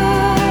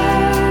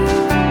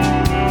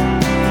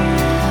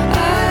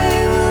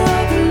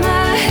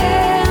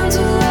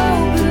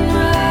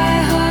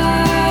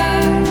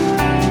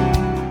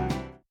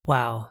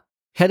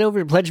Head over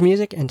to Pledge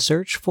Music and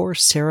search for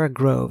Sarah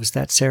Groves.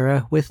 That's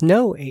Sarah with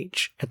no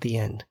H at the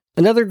end.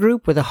 Another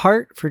group with a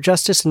heart for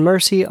justice and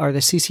mercy are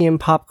the CCM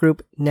pop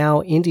group,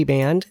 now indie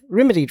band,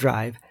 Remedy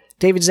Drive.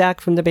 David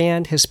Zach from the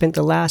band has spent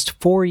the last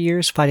 4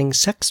 years fighting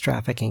sex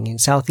trafficking in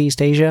Southeast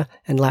Asia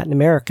and Latin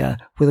America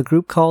with a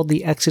group called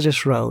the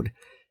Exodus Road.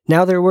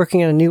 Now they're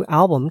working on a new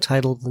album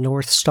titled The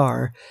North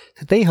Star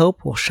that they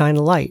hope will shine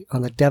a light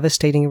on the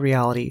devastating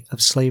reality of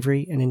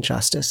slavery and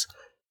injustice.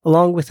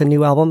 Along with the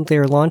new album, they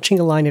are launching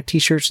a line of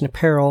t-shirts and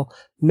apparel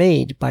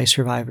made by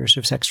survivors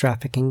of sex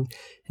trafficking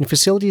in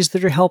facilities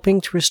that are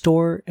helping to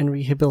restore and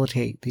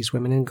rehabilitate these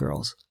women and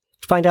girls.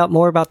 To find out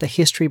more about the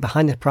history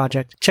behind the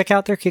project, check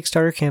out their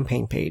Kickstarter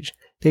campaign page.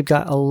 They've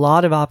got a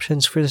lot of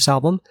options for this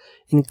album,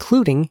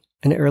 including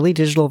an early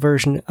digital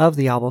version of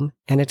the album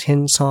and a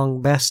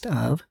 10-song best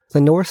of, The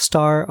North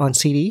Star on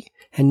CD,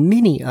 and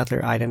many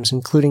other items,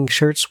 including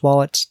shirts,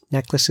 wallets,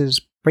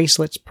 necklaces,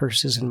 bracelets,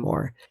 purses, and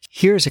more.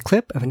 Here's a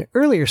clip of an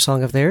earlier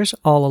song of theirs,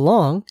 All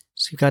Along,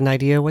 so you've got an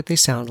idea what they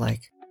sound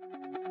like.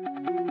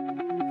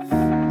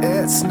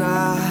 It's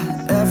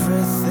not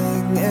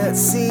everything it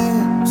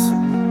seems.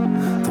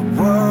 The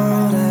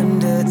world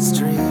and its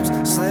dreams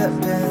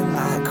slipping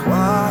like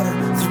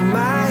water through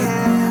my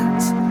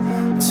hands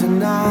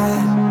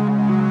tonight.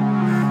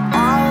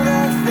 All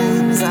the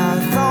things I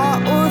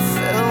thought would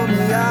fill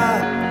me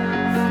up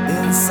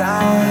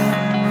inside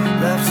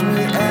left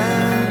me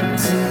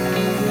empty.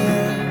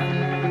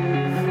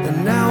 And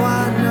now I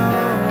know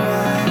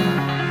why.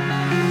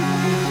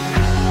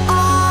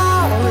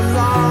 All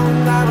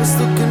along I was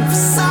looking for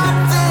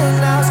something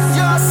else.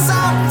 You're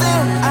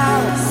something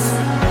else.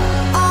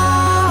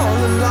 All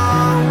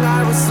along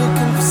I was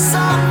looking for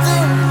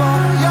something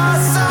more.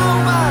 You're so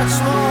much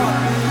more.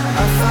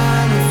 I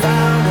finally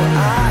found what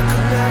I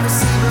could never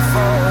see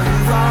before.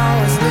 You've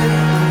always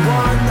been the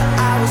one that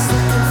I was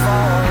looking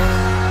for.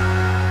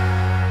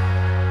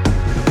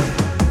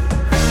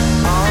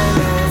 All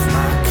of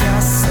my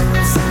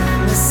castles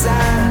in the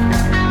sand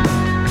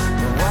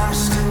were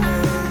washed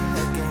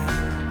away again.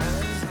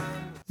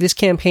 This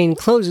campaign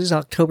closes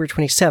October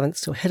 27th,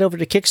 so head over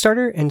to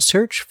Kickstarter and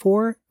search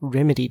for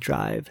Remedy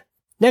Drive.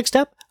 Next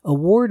up,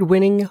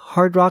 award-winning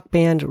hard rock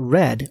band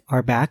Red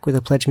are back with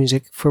a pledge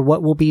music for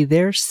what will be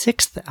their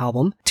 6th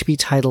album, to be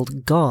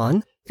titled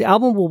Gone. The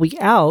album will be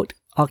out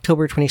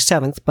October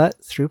 27th,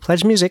 but through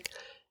Pledge Music,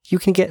 you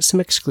can get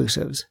some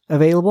exclusives.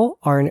 Available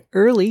are an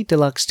early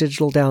deluxe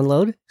digital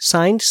download,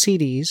 signed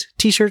CDs,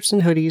 t-shirts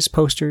and hoodies,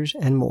 posters,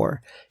 and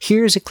more.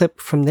 Here's a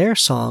clip from their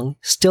song,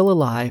 Still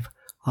Alive,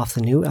 off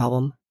the new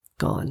album,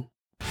 Gone.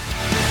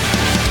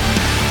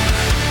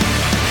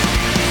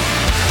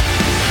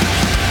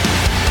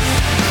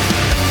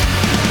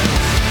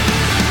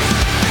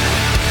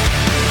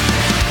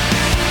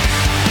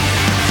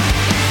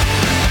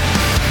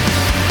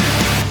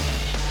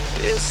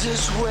 Is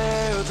this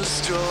where the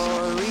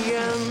story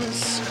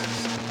ends?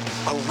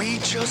 Are we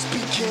just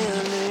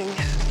beginning?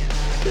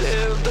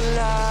 Live the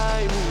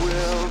lie,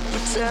 we'll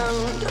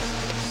pretend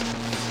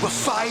we're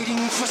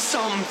fighting for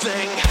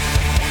something.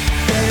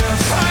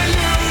 If I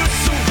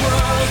lose the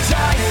world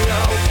I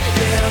know,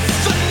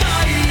 if the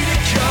night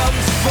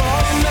comes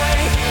for me,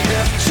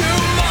 if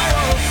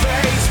tomorrow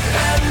fades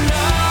and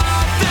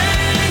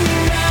nothing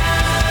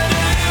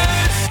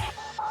matters,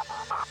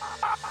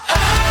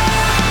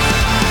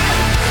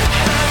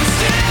 I'm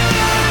still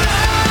alive.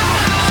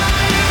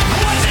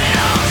 What's it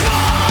all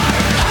for?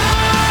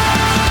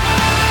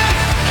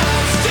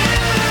 I'm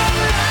still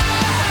alive.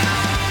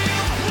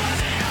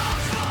 What's it all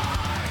for?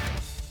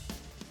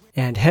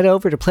 And head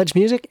over to Pledge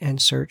Music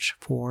and search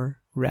for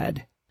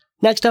Red.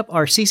 Next up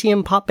are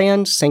CCM pop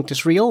band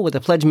Sanctus Real with a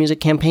Pledge Music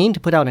campaign to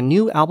put out a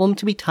new album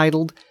to be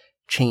titled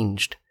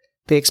Changed.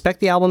 They expect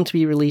the album to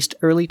be released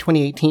early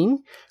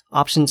 2018.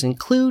 Options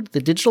include the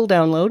digital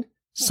download,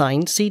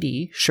 signed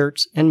CD,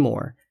 shirts, and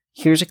more.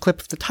 Here's a clip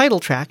of the title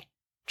track,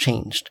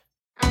 Changed.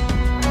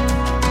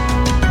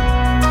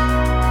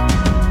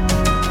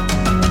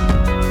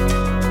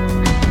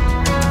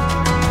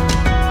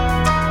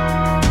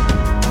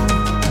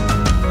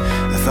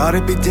 I thought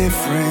it'd be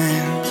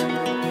different.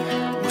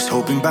 Was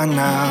hoping by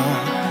now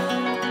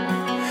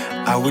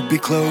I would be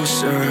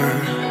closer,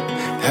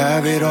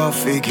 have it all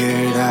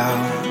figured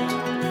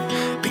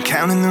out. Been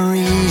counting the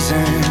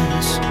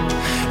reasons,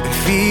 been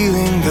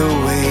feeling the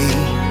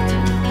weight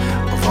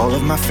of all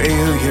of my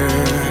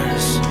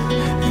failures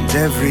and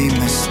every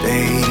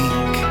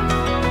mistake.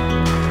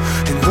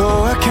 And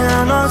though I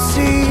cannot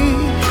see,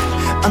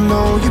 I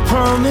know you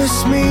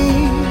promised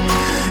me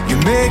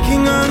you're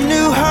making a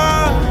new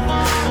heart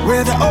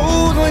where the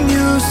old one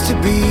used to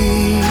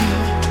be.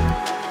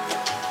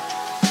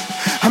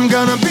 I'm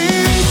gonna be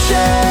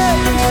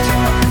changed,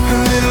 a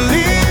little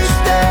each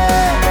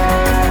day.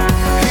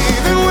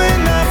 Even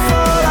when I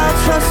fall, I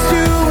trust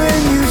you when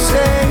you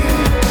say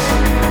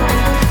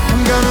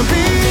I'm gonna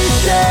be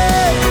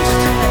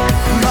changed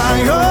by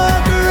your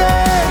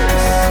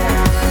grace.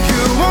 You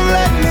won't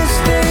let me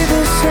stay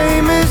the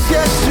same as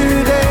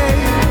yesterday.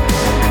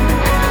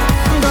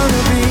 I'm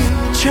gonna be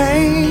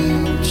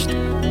changed.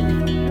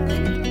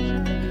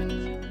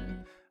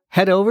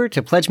 Head over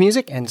to Pledge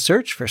Music and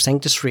search for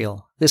Sanctus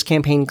Real. This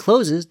campaign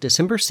closes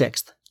December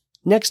 6th.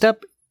 Next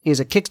up is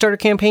a Kickstarter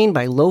campaign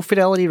by Low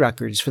Fidelity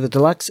Records for the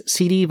deluxe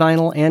CD,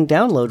 vinyl, and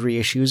download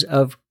reissues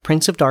of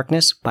Prince of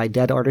Darkness by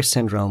Dead Artist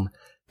Syndrome.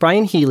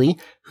 Brian Healy,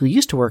 who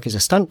used to work as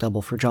a stunt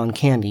double for John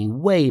Candy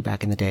way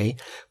back in the day,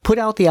 put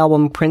out the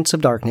album Prince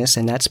of Darkness,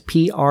 and that's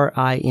Prints,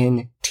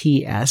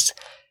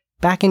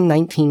 back in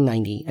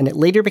 1990, and it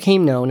later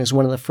became known as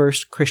one of the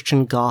first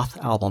Christian goth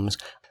albums.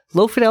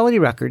 Low Fidelity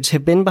Records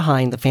have been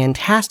behind the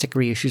fantastic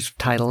reissues of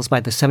titles by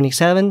the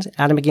 77s,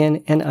 Adam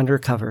Again, and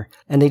Undercover,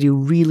 and they do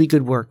really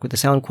good work with the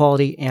sound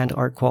quality and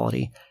art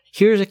quality.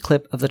 Here's a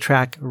clip of the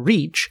track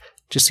Reach,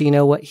 just so you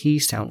know what he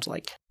sounds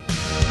like.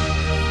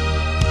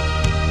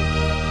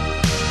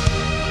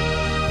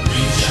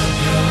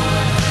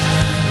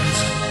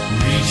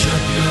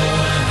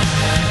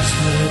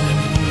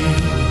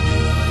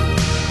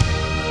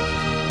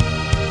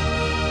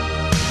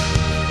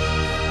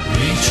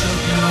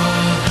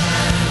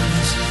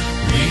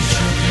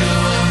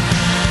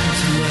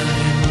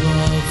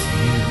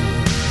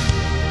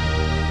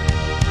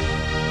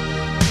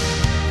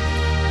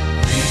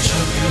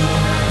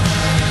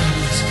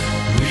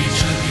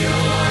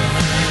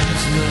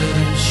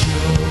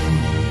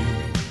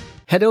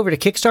 Head over to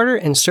Kickstarter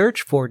and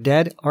search for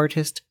Dead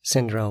Artist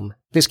Syndrome.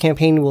 This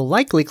campaign will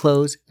likely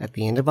close at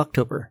the end of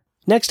October.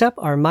 Next up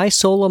are My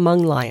Soul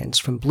Among Lions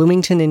from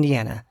Bloomington,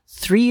 Indiana.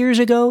 3 years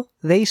ago,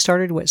 they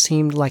started what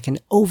seemed like an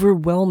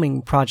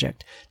overwhelming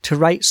project to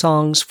write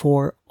songs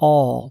for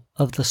all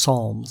of the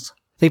Psalms.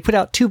 They put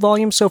out 2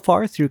 volumes so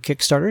far through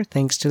Kickstarter,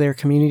 thanks to their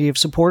community of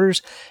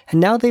supporters,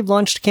 and now they've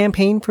launched a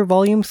campaign for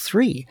Volume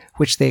 3,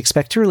 which they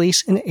expect to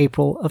release in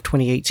April of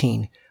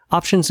 2018.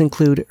 Options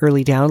include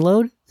early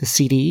download, the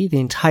CD, the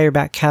entire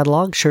back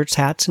catalog, shirts,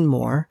 hats, and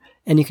more.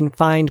 And you can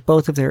find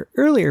both of their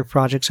earlier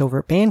projects over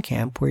at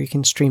Bandcamp, where you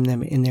can stream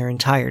them in their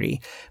entirety.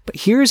 But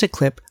here's a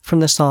clip from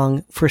the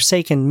song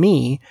Forsaken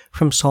Me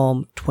from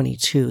Psalm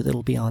 22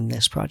 that'll be on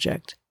this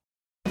project.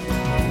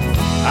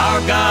 Our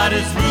God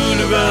is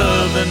ruler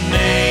of the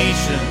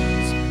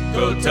nations.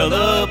 Go tell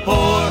the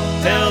poor,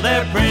 tell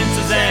their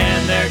princes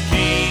and their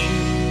kings.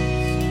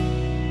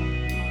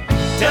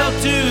 Tell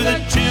to the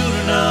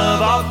children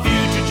of all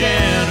future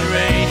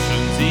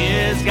generations, He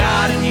is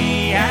God and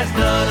He has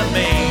done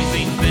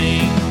amazing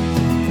things.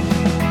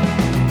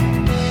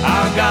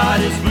 Our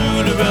God is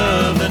ruler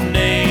of the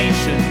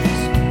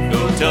nations.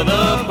 Go tell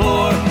the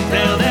poor,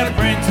 tell their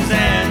princes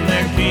and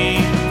their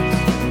kings.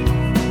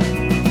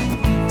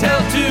 Tell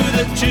to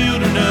the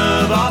children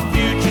of all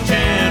future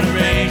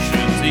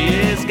generations, He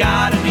is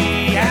God and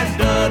He has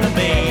done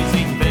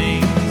amazing things.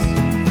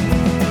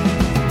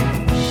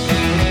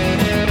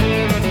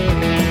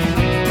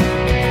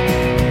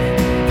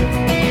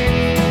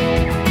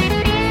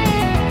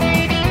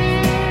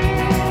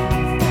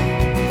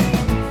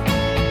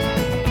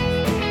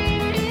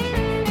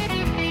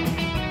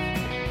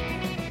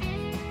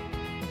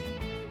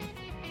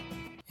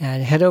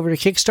 And head over to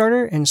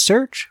Kickstarter and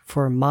search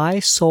for My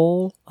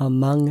Soul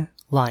Among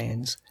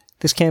Lions.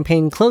 This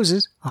campaign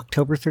closes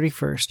October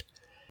 31st.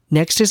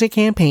 Next is a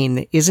campaign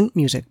that isn't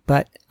music,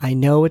 but I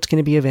know it's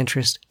going to be of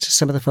interest to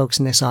some of the folks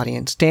in this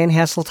audience. Dan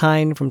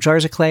Hasseltine from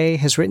Jars of Clay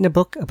has written a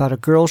book about a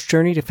girl's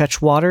journey to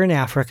fetch water in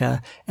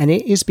Africa, and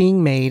it is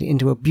being made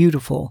into a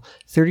beautiful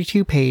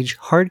 32-page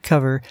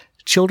hardcover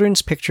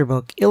children's picture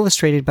book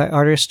illustrated by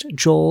artist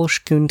Joel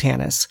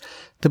Shkuntanis.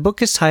 The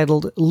book is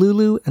titled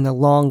Lulu and the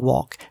Long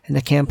Walk, and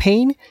the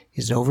campaign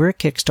is over at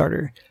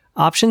Kickstarter.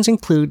 Options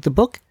include the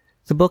book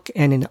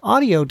and an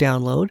audio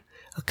download,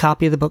 a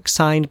copy of the book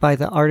signed by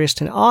the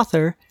artist and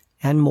author,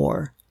 and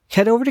more.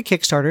 Head over to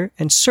Kickstarter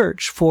and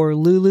search for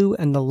Lulu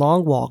and the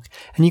Long Walk,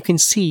 and you can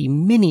see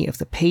many of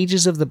the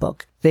pages of the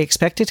book. They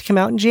expect it to come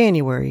out in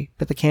January,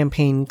 but the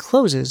campaign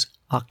closes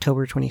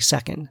October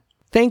 22nd.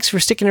 Thanks for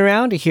sticking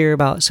around to hear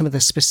about some of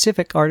the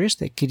specific artists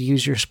that could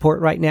use your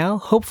support right now.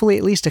 Hopefully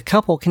at least a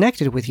couple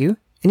connected with you,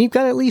 and you've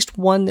got at least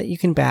one that you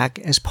can back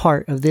as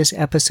part of this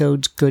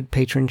episode's Good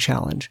Patron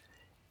Challenge.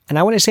 And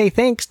I want to say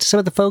thanks to some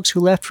of the folks who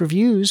left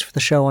reviews for the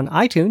show on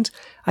iTunes.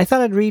 I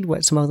thought I'd read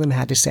what some of them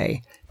had to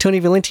say. Tony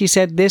Valenti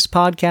said, "This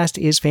podcast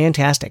is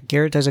fantastic.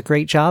 Garrett does a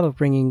great job of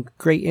bringing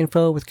great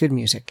info with good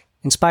music.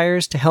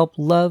 Inspires to help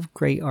love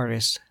great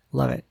artists.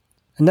 Love it."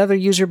 Another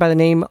user by the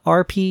name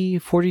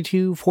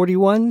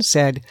RP4241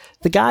 said,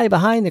 "The guy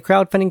behind the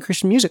crowdfunding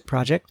Christian music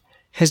project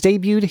has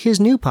debuted his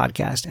new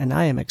podcast, and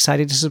I am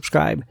excited to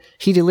subscribe.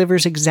 He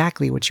delivers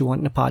exactly what you want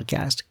in a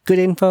podcast. Good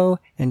info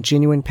and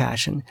genuine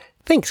passion."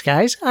 Thanks,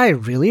 guys. I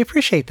really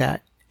appreciate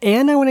that.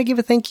 And I want to give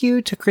a thank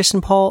you to Chris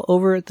and Paul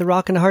over at the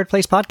Rock and a Hard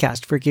Place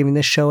podcast for giving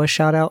this show a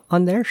shout out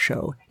on their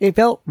show. It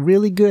felt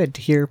really good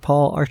to hear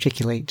Paul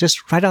articulate,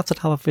 just right off the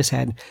top of his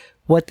head,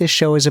 what this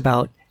show is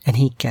about. And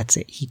he gets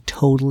it. He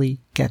totally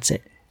gets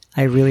it.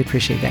 I really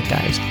appreciate that,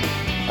 guys.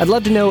 I'd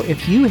love to know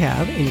if you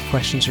have any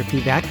questions or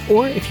feedback,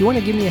 or if you want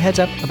to give me a heads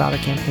up about a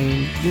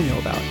campaign you know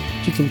about.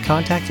 You can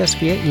contact us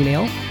via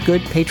email,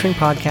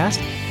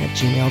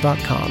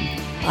 goodpatronpodcast@gmail.com.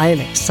 I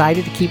am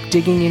excited to keep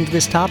digging into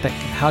this topic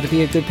of how to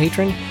be a good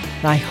patron,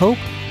 and I hope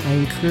I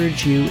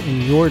encourage you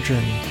in your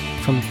journey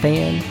from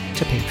fan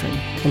to patron.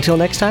 Until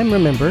next time,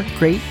 remember,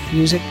 great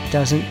music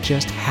doesn't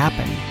just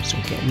happen, so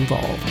get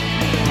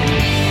involved.